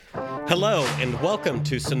Hello, and welcome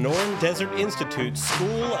to Sonoran Desert Institute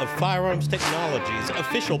School of Firearms Technology's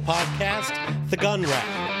official podcast, The Gun Rack.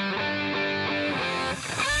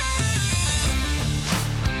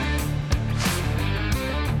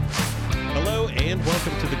 Hello, and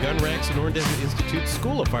welcome to The Gun Rack, Sonoran Desert Institute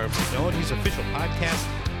School of Firearms Technology's official podcast.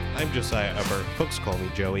 I'm Josiah Upper. Folks call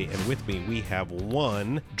me Joey, and with me we have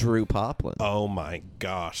one... Drew Poplin. Oh my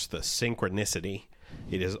gosh, the synchronicity.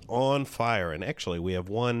 It is on fire, and actually we have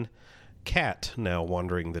one cat now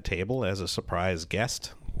wandering the table as a surprise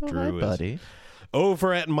guest. Drew is buddy.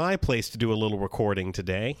 Over at my place to do a little recording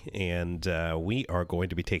today, and we are going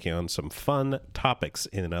to be taking on some fun topics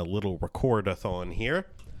in a little record-a-thon here.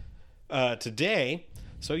 Today,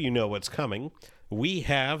 so you know what's coming, we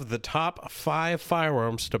have the top 5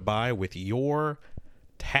 firearms to buy with your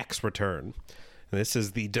tax return. This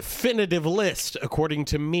is the definitive list, according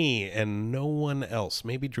to me, and no one else.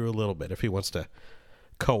 Maybe Drew a little bit if he wants to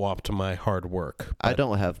co-opt my hard work. I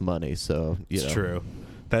don't have money, so, it's true.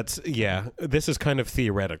 This is kind of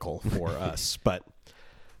theoretical for us, but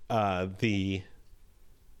the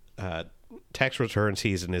tax return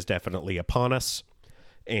season is definitely upon us.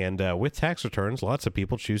 And with tax returns, lots of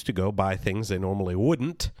people choose to go buy things they normally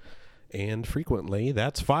wouldn't. And frequently,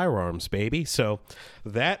 that's firearms, baby. So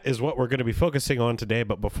that is what we're going to be focusing on today.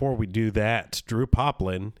 But before we do that, Drew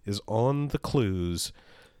Poplin is on the clues.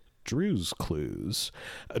 Drew's clues.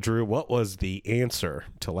 Drew, what was the answer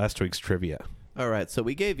to last week's trivia? All right, so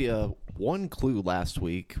we gave you one clue last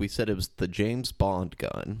week. We said it was the James Bond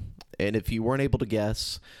gun. And if you weren't able to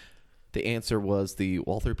guess, the answer was the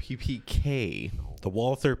Walther PPK. The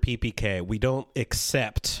Walther PPK. We do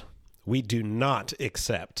not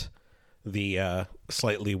accept the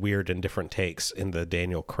slightly weird and different takes in the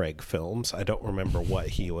Daniel Craig films. I don't remember what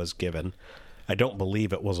he was given. I don't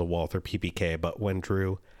believe it was a Walther PPK, but when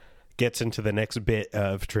Drew gets into the next bit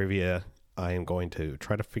of trivia, I am going to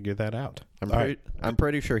try to figure that out. I'm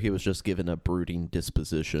pretty sure he was just given a brooding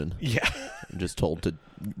disposition. Yeah. And just told to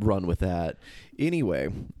run with that. Anyway,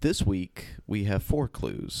 this week we have 4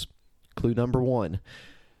 clues. Clue number 1.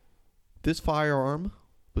 This firearm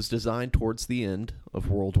was designed towards the end of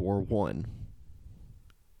World War I.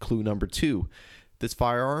 Clue number 2. This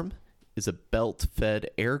firearm is a belt-fed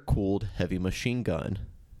air-cooled heavy machine gun.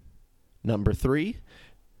 Number 3.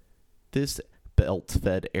 This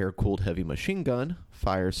belt-fed air-cooled heavy machine gun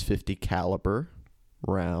fires 50 caliber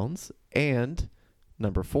rounds. And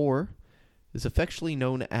number 4 is affectionately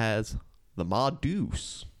known as the Ma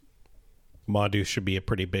Deuce. Ma Deuce should be a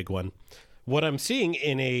pretty big one. What I'm seeing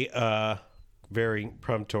in a very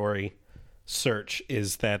peremptory search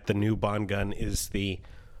is that the new Bond gun is the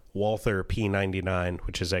Walther P99,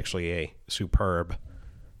 which is actually a superb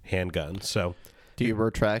handgun. So, do you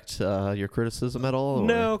retract your criticism at all? Or?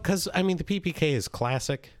 No, because the PPK is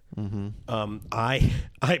classic. Mm-hmm.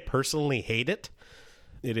 I personally hate it.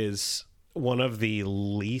 It is one of the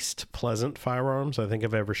least pleasant firearms I think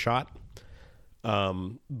I've ever shot.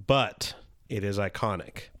 But it is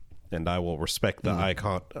iconic, and I will respect the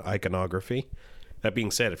iconography. That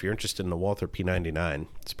being said, if you're interested in the Walther P99,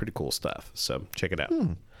 it's pretty cool stuff, so check it out.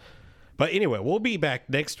 But anyway, we'll be back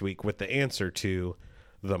next week with the answer to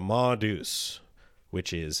the Ma Deuce,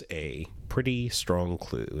 which is a pretty strong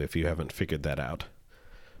clue if you haven't figured that out.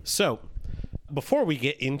 So, before we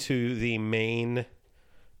get into the main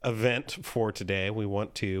event for today, we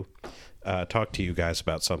want to talk to you guys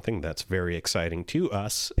about something that's very exciting to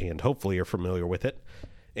us, and hopefully you're familiar with it.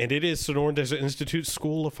 And it is Sonoran Desert Institute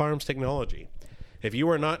School of Firearms Technology. If you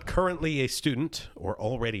are not currently a student or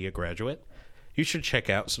already a graduate, you should check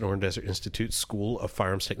out Sonoran Desert Institute School of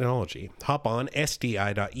Firearms Technology. Hop on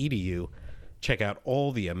sdi.edu. Check out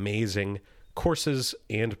all the amazing courses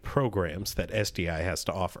and programs that SDI has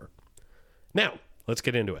to offer. Now, let's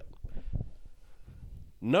get into it.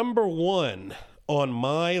 Number 1 on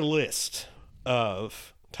my list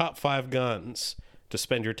of top 5 guns to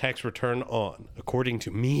spend your tax return on, according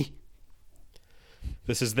to me,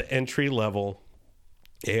 this is the entry-level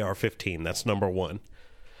AR-15. That's number 1.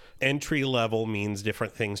 Entry-level means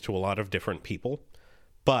different things to a lot of different people,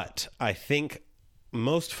 but I think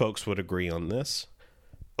most folks would agree on this.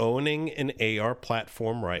 Owning an AR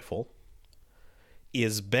platform rifle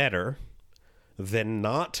is better than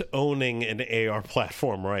not owning an AR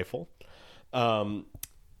platform rifle.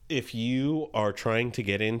 If you are trying to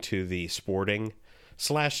get into the sporting /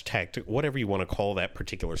 tactic, whatever you want to call that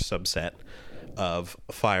particular subset of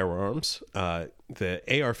firearms, the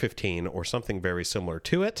AR-15 or something very similar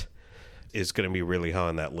to it is going to be really high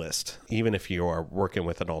on that list. Even if you are working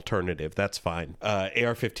with an alternative, that's fine.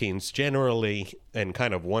 AR-15s generally and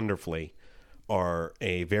kind of wonderfully are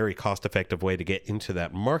a very cost-effective way to get into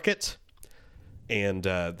that market. And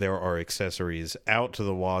there are accessories out to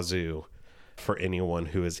the wazoo for anyone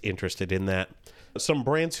who is interested in that. Some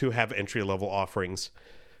brands who have entry-level offerings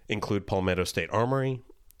include Palmetto State Armory,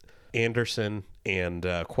 Anderson, and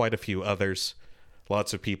quite a few others.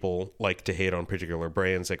 Lots of people like to hate on particular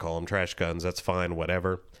brands. They call them trash guns. That's fine,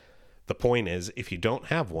 whatever. The point is, if you don't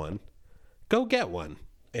have one, go get one.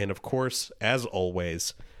 And of course, as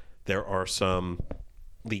always, there are some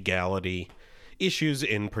legality issues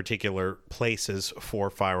in particular places for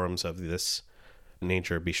firearms of this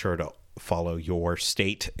nature. Be sure to follow your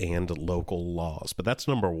state and local laws. But that's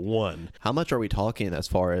number one. How much are we talking as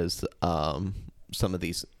far as some of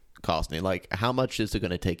these costing? Like, how much is it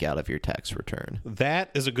going to take out of your tax return? That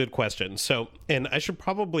is a good question. So, and I should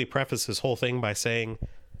probably preface this whole thing by saying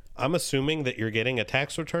I'm assuming that you're getting a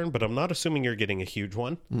tax return, but I'm not assuming you're getting a huge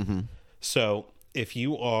one. Mm-hmm. So if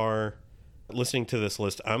you are listening to this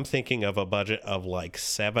list, I'm thinking of a budget of like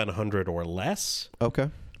 $700 or less. Okay.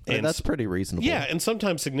 And that's pretty reasonable. Yeah, and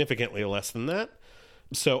sometimes significantly less than that.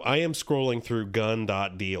 So I am scrolling through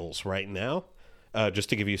gun.deals right now, just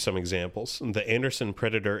to give you some examples. The Anderson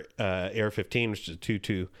Predator AR-15, which is a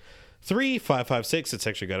 223 5.56. It's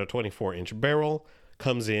actually got a 24-inch barrel.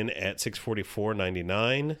 Comes in at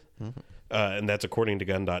 $644.99, and that's according to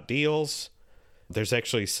gun.deals. There's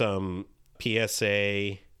actually some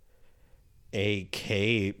PSA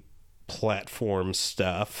AK platform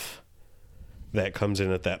stuff that comes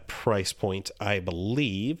in at that price point, I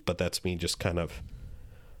believe, but that's me just kind of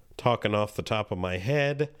talking off the top of my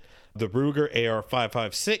head. The Ruger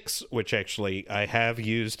AR-556, which actually I have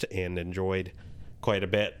used and enjoyed quite a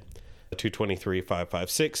bit. 223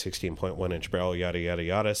 5.56, 16.1 inch barrel, yada yada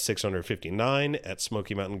yada, $659 at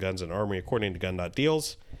Smoky Mountain Guns and Armory, according to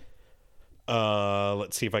gun.deals.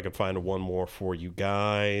 Let's see if I can find one more for you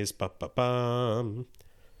guys.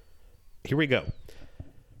 Here we go.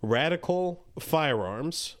 Radical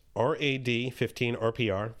Firearms, RAD 15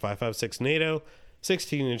 RPR, 5.56 NATO,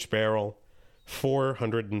 16-inch barrel,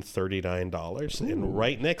 $439. And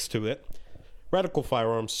right next to it, Radical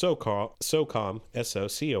Firearms, SOCOM, SOCOM,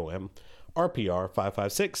 RPR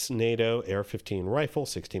 5.56, NATO AR-15 rifle,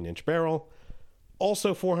 16-inch barrel,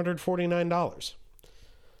 also $449.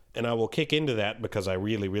 And I will kick into that because I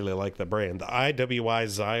really, really like the brand. The IWI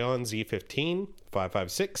Zion Z15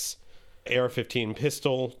 5.56, AR-15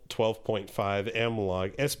 pistol, 12.5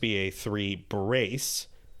 M-Log, SBA 3 brace,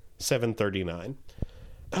 $739.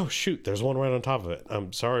 Oh, shoot, there's one right on top of it.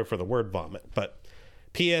 I'm sorry for the word vomit, but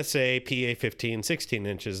PSA, PA-15, 16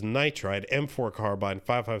 inches, nitride, M4 carbine,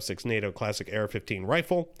 5.56 NATO classic AR-15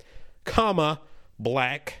 rifle, comma,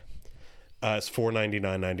 black. It's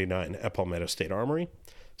 $499.99 at Palmetto State Armory.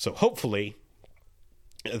 So hopefully,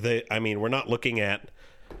 we're not looking at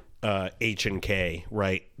H&K,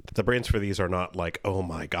 right? The brands for these are not like, oh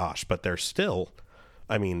my gosh, but they're still,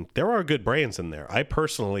 there are good brands in there. I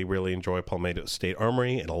personally really enjoy Palmetto State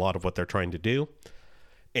Armory and a lot of what they're trying to do.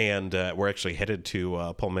 And we're actually headed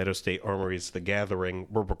to Palmetto State Armory's The Gathering.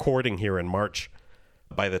 We're recording here in March.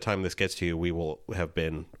 By the time this gets to you, we will have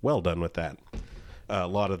been well done with that. A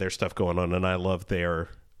lot of their stuff going on, and I love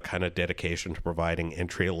their kind of dedication to providing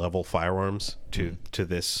entry-level firearms to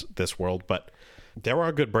this world. But there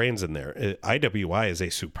are good brands in there. IWI is a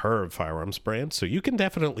superb firearms brand, so you can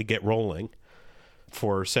definitely get rolling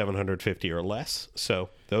for $750 or less. So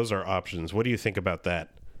those are options. What do you think about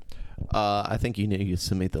that? I think you need to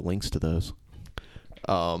send me the links to those.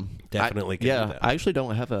 Definitely can do that. I actually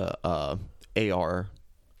don't have a AR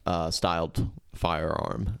styled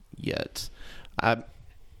firearm yet.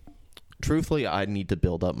 Truthfully, I need to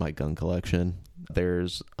build up my gun collection.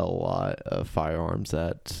 There's a lot of firearms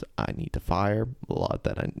that I need to fire, a lot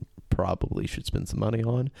that I probably should spend some money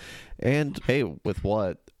on. And hey, with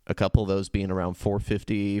what? A couple of those being around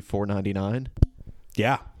 $450, $499?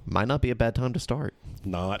 Yeah. Might not be a bad time to start.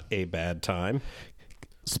 Not a bad time.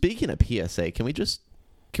 Speaking of PSA, can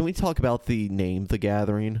we talk about the name The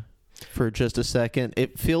Gathering for just a second?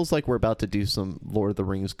 It feels like we're about to do some Lord of the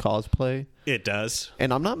Rings cosplay. It does.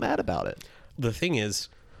 And I'm not mad about it. The thing is,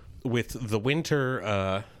 with the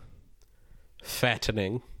winter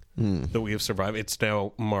fattening that we have survived, it's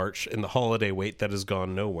now March, and the holiday wait that has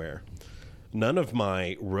gone nowhere. None of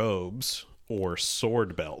my robes or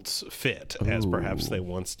sword belts fit as perhaps they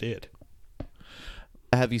once did.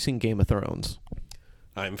 Have you seen Game of Thrones?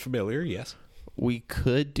 I'm familiar, yes. We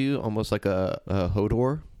could do almost like a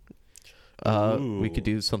Hodor. We could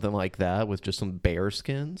do something like that with just some bear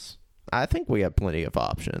skins. I think we have plenty of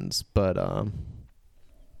options, but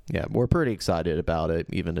yeah, we're pretty excited about it,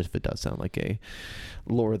 even if it does sound like a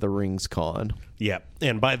Lord of the Rings con. Yeah,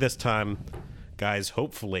 and by this time, guys,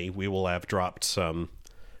 hopefully we will have dropped some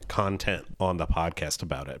content on the podcast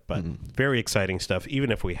about it, but very exciting stuff.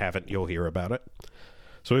 Even if we haven't, you'll hear about it.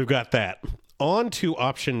 So we've got that. On to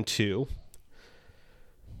option 2.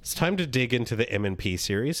 It's time to dig into the M&P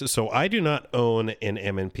series. So I do not own an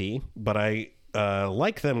M&P, but I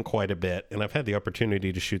like them quite a bit, and I've had the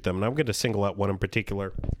opportunity to shoot them, and I'm going to single out one in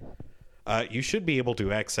particular. You should be able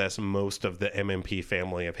to access most of the M&P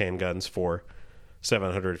family of handguns for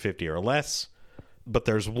 $750 or less, but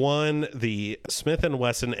there's one, the Smith &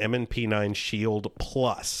 Wesson M&P 9 Shield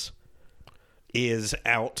Plus is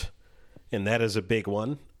out, and that is a big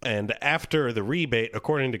one. And after the rebate,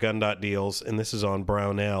 according to Gun.Deals, and this is on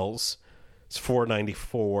Brownells, it's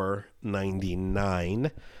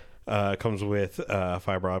 $494.99. Comes with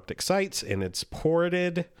fiber optic sights, and it's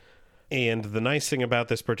ported. And the nice thing about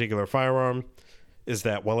this particular firearm is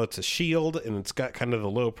that while it's a shield, and it's got kind of the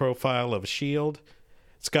low profile of a shield,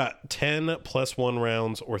 it's got 10 plus 1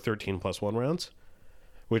 rounds or 13 plus 1 rounds,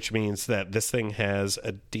 which means that this thing has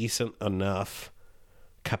a decent enough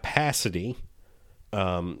capacity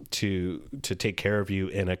to take care of you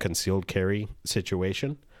in a concealed carry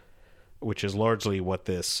situation, which is largely what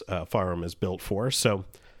this firearm is built for. So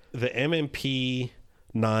the M&P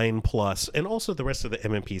 9 Plus, and also the rest of the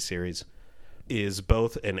M&P series, is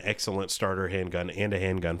both an excellent starter handgun and a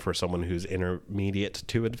handgun for someone who's intermediate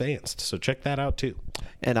to advanced. So check that out too.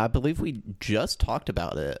 And I believe we just talked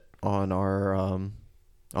about it on our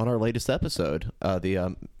latest episode,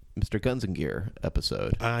 the Mr. Guns and Gear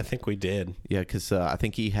episode. I think we did. Yeah, because I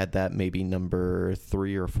think he had that maybe number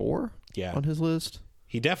 3 or 4 on his list.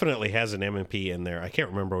 He definitely has an M&P in there. I can't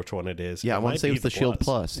remember which one it is. Yeah, I want to say it was the Shield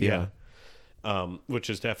Plus. Yeah. Which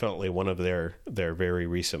is definitely one of their very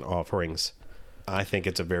recent offerings. I think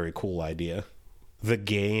it's a very cool idea. The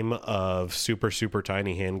game of super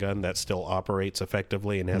tiny handgun that still operates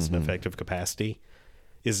effectively and has an effective capacity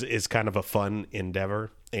is kind of a fun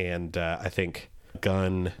endeavor. And I think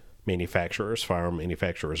firearm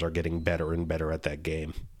manufacturers are getting better and better at that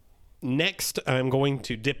game. Next, I'm going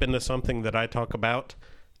to dip into something that I talk about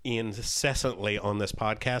incessantly on this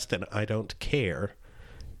podcast, and I don't care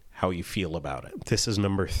how you feel about it. This is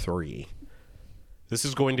number 3. This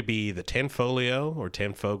is going to be the Tanfoglio or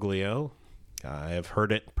Tanfoglio. I've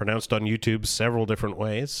heard it pronounced on YouTube several different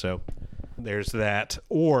ways, so there's that.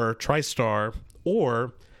 Or TriStar,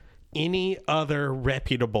 or any other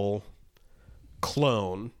reputable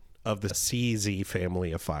clone of the CZ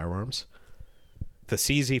family of firearms. The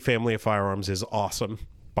CZ family of firearms is awesome,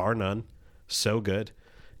 bar none. So good.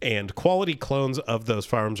 And quality clones of those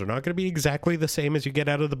firearms are not going to be exactly the same as you get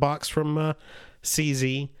out of the box from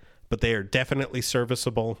CZ, but they are definitely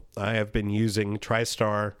serviceable. I have been using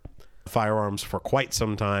TriStar firearms for quite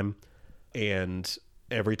some time, and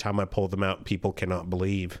every time I pull them out, people cannot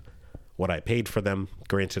believe what I paid for them.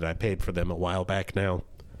 Granted, I paid for them a while back now,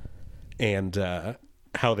 and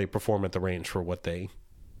how they perform at the range for what they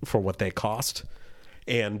cost.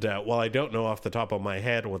 And while I don't know off the top of my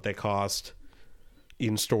head what they cost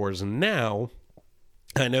in stores now,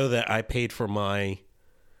 I know that I paid for my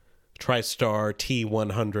TriStar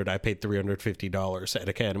T100. I paid $350 at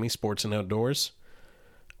Academy Sports and Outdoors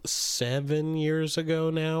 7 years ago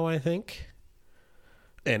now, I think.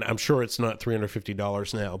 And I'm sure it's not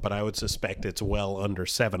 $350 now, but I would suspect it's well under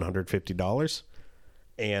 $750.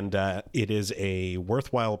 And it is a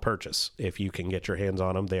worthwhile purchase if you can get your hands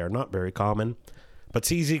on them. They are not very common, but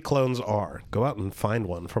CZ clones are. Go out and find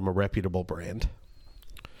one from a reputable brand.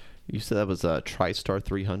 You said that was a TriStar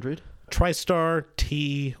 300? TriStar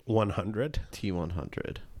T100.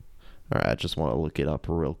 T100. All right, I just want to look it up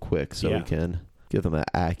real quick so we can give them an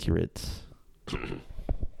accurate.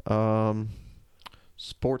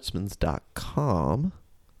 Sportsmans.com.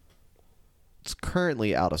 It's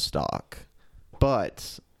currently out of stock,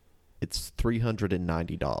 but it's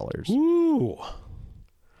 $390. Ooh.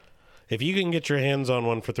 If you can get your hands on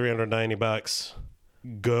one for $390,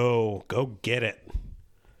 go get it.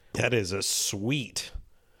 That is a sweet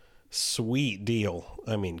deal.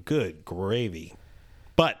 I mean, good gravy.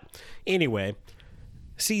 But anyway,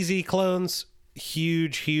 CZ clones,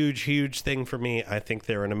 huge thing for me. I think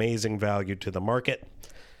they're an amazing value to the market,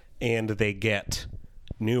 and they get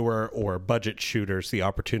newer or budget shooters the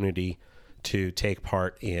opportunity to take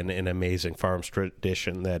part in an amazing firearms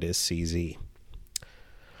tradition that is CZ.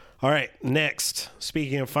 All right, next,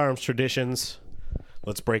 speaking of firearms traditions,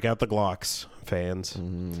 let's break out the Glocks, fans.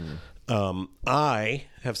 I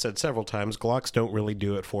have said several times, Glocks don't really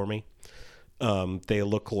do it for me. They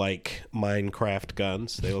look like Minecraft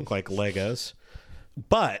guns. They look like Legos.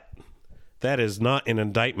 But that is not an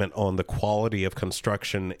indictment on the quality of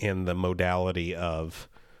construction and the modality of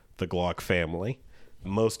the Glock family.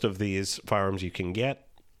 Most of these firearms you can get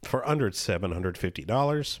for under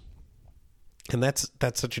 $750. And that's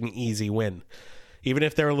such an easy win. Even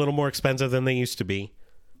if they're a little more expensive than they used to be,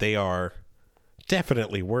 they are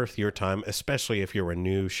definitely worth your time, especially if you're a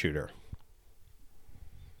new shooter.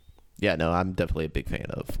 Yeah, no, I'm definitely a big fan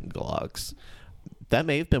of Glocks. That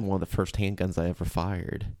may have been one of the first handguns I ever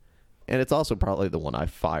fired. And it's also probably the one I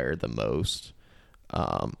fired the most.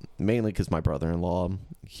 Mainly because my brother-in-law,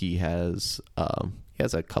 he has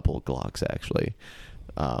a couple of Glocks, actually.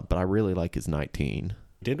 But I really like his 19.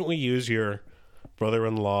 Didn't we use your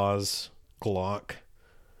brother-in-law's Glock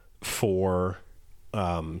for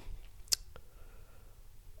our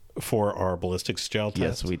ballistics gel test?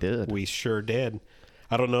 Yes, we did. We sure did.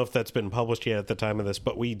 I don't know if that's been published yet at the time of this,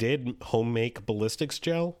 but we did home make ballistics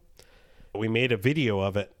gel. We made a video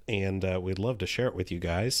of it, and we'd love to share it with you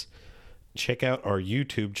guys. Check out our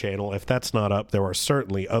YouTube channel. If that's not up, there are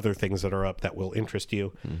certainly other things that are up that will interest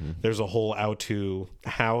you. Mm-hmm. There's a whole how to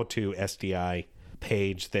SDI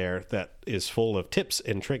page there that is full of tips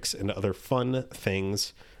and tricks and other fun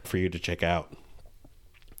things for you to check out.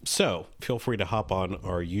 So feel free to hop on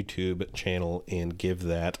our YouTube channel and give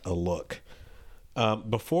that a look.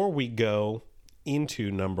 Before we go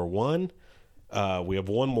into number one, we have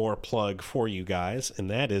one more plug for you guys, and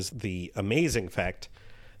that is the amazing fact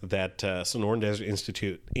that Sonoran Desert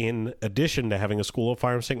Institute, in addition to having a School of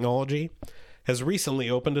Firearms Technology, has recently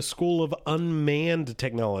opened a School of Unmanned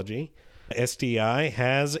Technology. SDI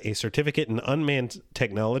has a certificate in unmanned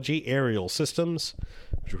technology aerial systems,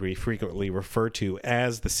 which we frequently refer to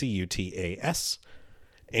as the CUTAS.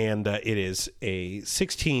 And it is a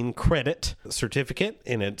 16-credit certificate,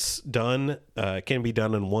 and it's done, can be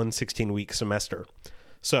done in one 16-week semester.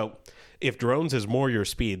 So if drones is more your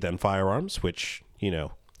speed than firearms, which,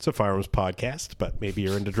 it's a firearms podcast, but maybe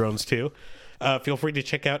you're into drones too, feel free to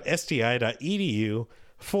check out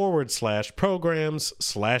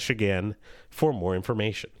sdi.edu/programs/again for more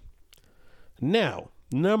information. Now,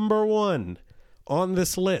 number one on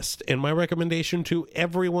this list, and my recommendation to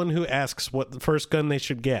everyone who asks what the first gun they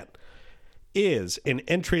should get, is an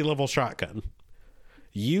entry-level shotgun.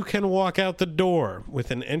 You can walk out the door with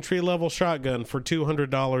an entry-level shotgun for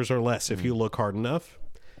 $200 or less if you look hard enough.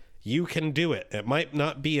 You can do it. It might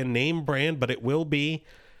not be a name brand, but it will be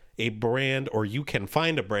a brand, or you can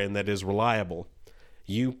find a brand that is reliable.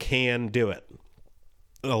 You can do it.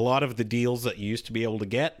 A lot of the deals that you used to be able to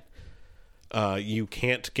get, you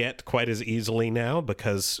can't get quite as easily now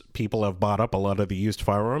because people have bought up a lot of the used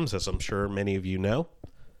firearms, as I'm sure many of you know.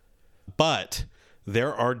 But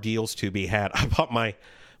there are deals to be had. I bought my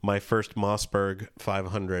first Mossberg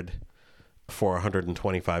 500 for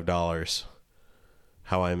 $125.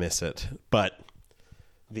 How I miss it. But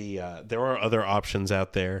there are other options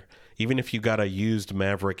out there. Even if you got a used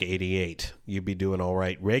Maverick 88, you'd be doing all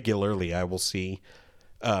right. Regularly, I will see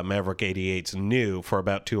Maverick 88s new for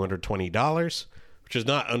about $220, which is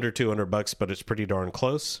not under $200, but it's pretty darn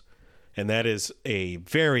close. And that is a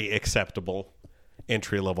very acceptable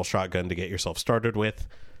entry-level shotgun to get yourself started with.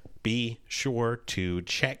 Be sure to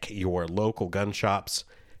check your local gun shops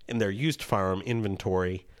and their used firearm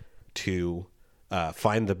inventory to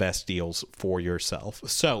find the best deals for yourself.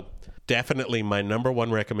 So, definitely my number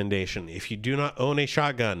one recommendation, if you do not own a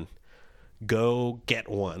shotgun, go get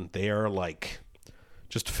one. They are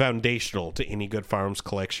just foundational to any good firearms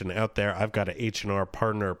collection out there. I've got a H&R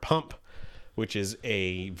Partner Pump, which is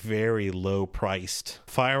a very low-priced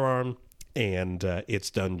firearm, and it's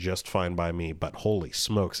done just fine by me, but holy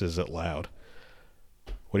smokes, is it loud.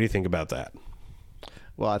 What do you think about that?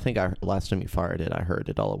 Well, I think last time you fired it, I heard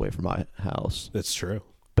it all the way from my house. That's true.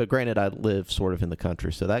 But granted, I live sort of in the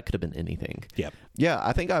country, so that could have been anything. Yep. Yeah,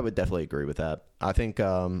 I think I would definitely agree with that. I think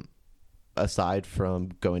aside from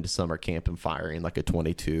going to summer camp and firing like a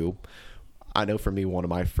 22, I know for me, one of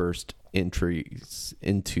my first entries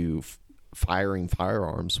into firing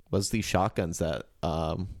firearms was these shotguns that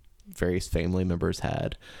various family members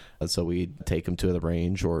had. And so we'd take them to the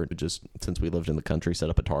range, or just, since we lived in the country, set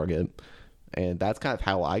up a target. And that's kind of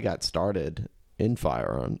how I got started in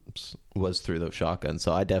firearms, was through those shotguns.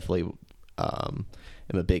 So I definitely am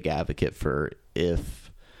a big advocate for,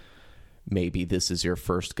 if maybe this is your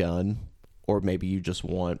first gun, or maybe you just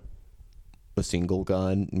want a single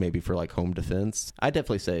gun, maybe for like home defense, I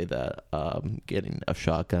definitely say that getting a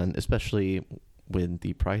shotgun, especially when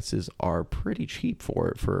the prices are pretty cheap for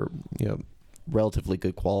it, for relatively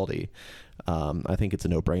good quality, I think it's a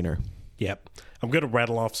no-brainer. Yep. I'm going to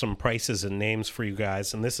rattle off some prices and names for you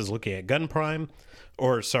guys, and this is looking at Gun Prime,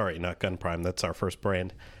 or sorry, not Gun Prime, that's our first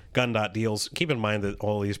brand, Gun.Deals. Keep in mind that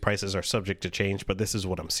all these prices are subject to change, but this is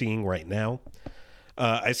what I'm seeing right now.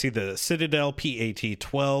 I see the Citadel PAT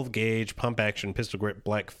 12 gauge pump action pistol grip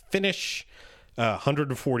black finish,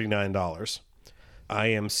 $149. I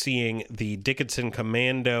am seeing the Dickinson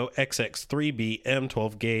Commando XX3B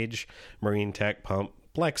M12 gauge Marine Tac pump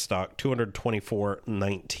black stock,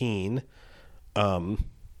 $224.19.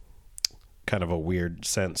 Kind of a weird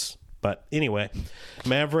sense. But anyway,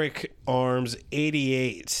 Maverick Arms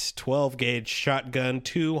 88 12 gauge shotgun,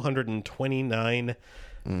 $229.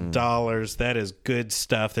 That is good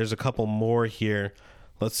stuff. There's a couple more here.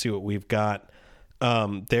 Let's see what we've got.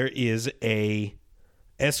 There is a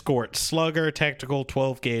Escort Slugger tactical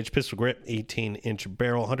 12 gauge pistol grip, 18-inch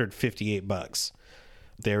barrel, $158.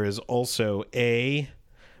 There is also a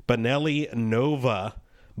Benelli Nova.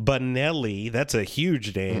 Benelli, that's a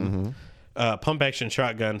huge name. Pump action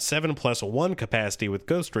shotgun, 7+1 capacity with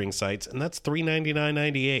ghost ring sights, and that's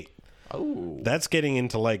 $399.98. Oh, That's getting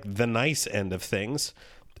into like the nice end of things.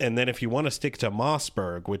 And then if you want to stick to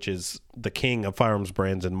Mossberg, which is the king of firearms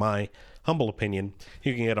brands in my humble opinion,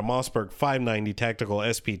 you can get a Mossberg 590 tactical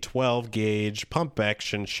SP 12 gauge pump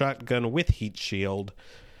action shotgun with heat shield,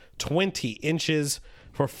 20 inches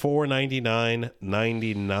for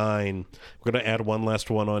 $499.99. We're going to add one last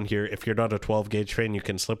one on here. If you're not a 12 gauge fan, you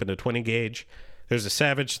can slip into 20 gauge. There's a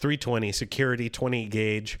Savage 320 Security 20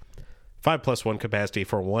 gauge, 5+1 capacity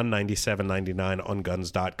for $197.99 on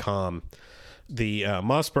guns.com. The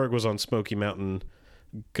Mossberg was on Smoky Mountain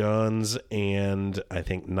Guns and I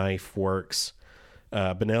think Knife Works.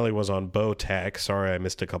 Benelli was on Bowtac. Sorry, I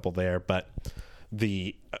missed a couple there, but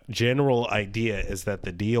the general idea is that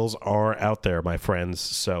the deals are out there, my friends.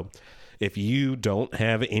 So if you don't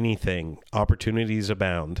have anything, opportunities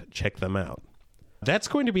abound. Check them out. That's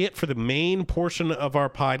going to be it for the main portion of our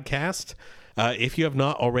podcast. If you have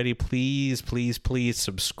not already, please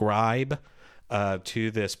subscribe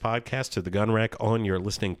to this podcast, to the Gun Rack, on your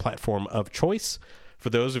listening platform of choice.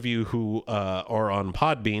 For those of you who are on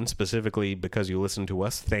Podbean, specifically because you listen to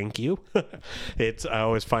us, thank you. I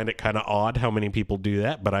always find it kind of odd how many people do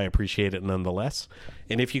that, but I appreciate it nonetheless.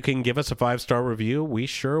 And if you can give us a 5-star review, we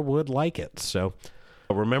sure would like it. So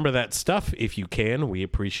remember that stuff if you can. We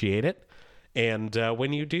appreciate it. And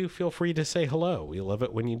when you do, feel free to say hello. We love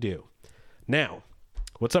it when you do. Now,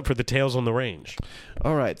 what's up for the Tales on the Range?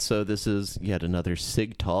 all right. So this is yet another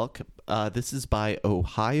SIG talk. This is by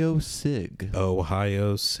Ohio SIG.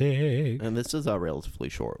 Ohio SIG. And this is a relatively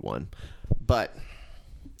short one. But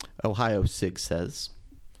Ohio SIG says,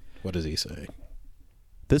 What does he say?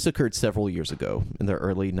 this occurred several years ago in the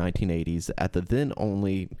early 1980s at the then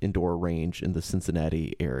only indoor range in the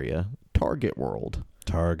Cincinnati area, Target World.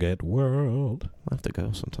 Target World. I'll have to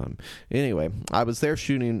go sometime. Anyway, I was there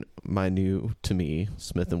shooting my new, to me,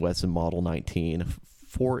 Smith & Wesson Model 19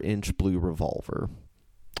 4-inch blue revolver.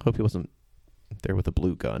 Hope he wasn't there with a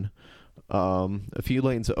blue gun. A few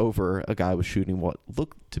lanes over, a guy was shooting what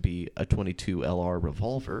looked to be a .22 LR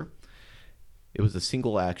revolver. It was a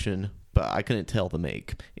single action, but I couldn't tell the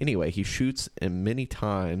make. Anyway, he shoots and many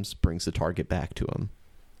times brings the target back to him.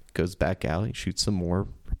 Goes back out, he shoots some more,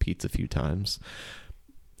 repeats a few times.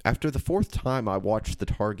 After the fourth time I watched the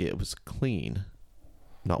target, it was clean.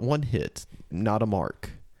 Not one hit, not a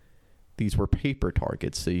mark. These were paper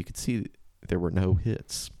targets, so you could see there were no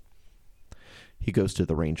hits. He goes to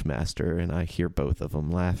the range master, and I hear both of them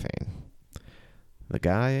laughing. The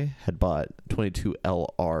guy had bought .22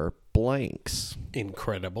 LR blanks.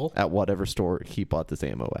 Incredible. At whatever store he bought this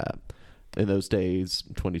ammo at. In those days,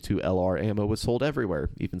 .22 LR ammo was sold everywhere.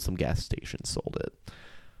 Even some gas stations sold it.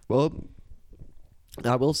 Well,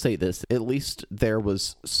 I will say this. At least there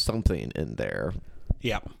was something in there.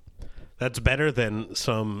 Yeah. That's better than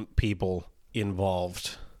some people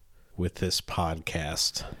involved with this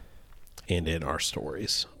podcast and in our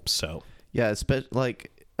stories. So, yeah, in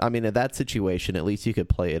that situation, at least you could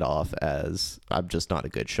play it off as I'm just not a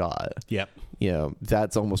good shot. yep. You know,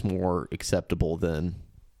 that's almost more acceptable than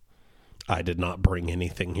I did not bring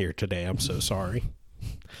anything here today. I'm so sorry.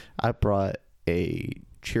 I brought a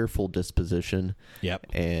cheerful disposition. Yep.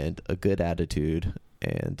 And a good attitude,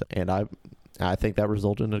 and I think that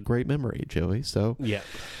resulted in a great memory, Joey. So, yeah.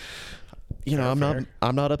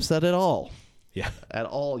 I'm not upset at all. Yeah. At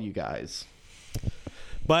all, you guys.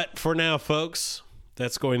 But for now, folks,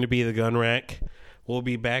 that's going to be the Gun Rack. We'll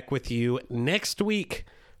be back with you next week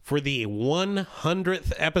for the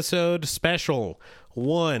 100th episode special.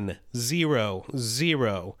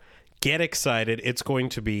 100. Get excited. It's going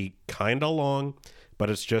to be kind of long, but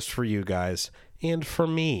it's just for you guys and for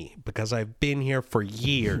me because I've been here for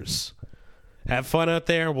years. Have fun out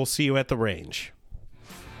there. We'll see you at the range.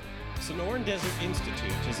 Sonoran Desert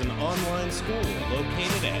Institute is an online school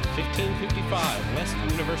located at 1555 West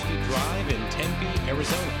University Drive in Tempe,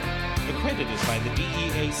 Arizona, accredited by the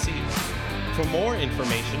DEAC. For more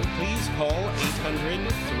information, please call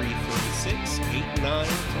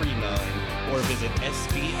 800-336-8939 or visit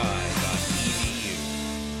sbi.edu.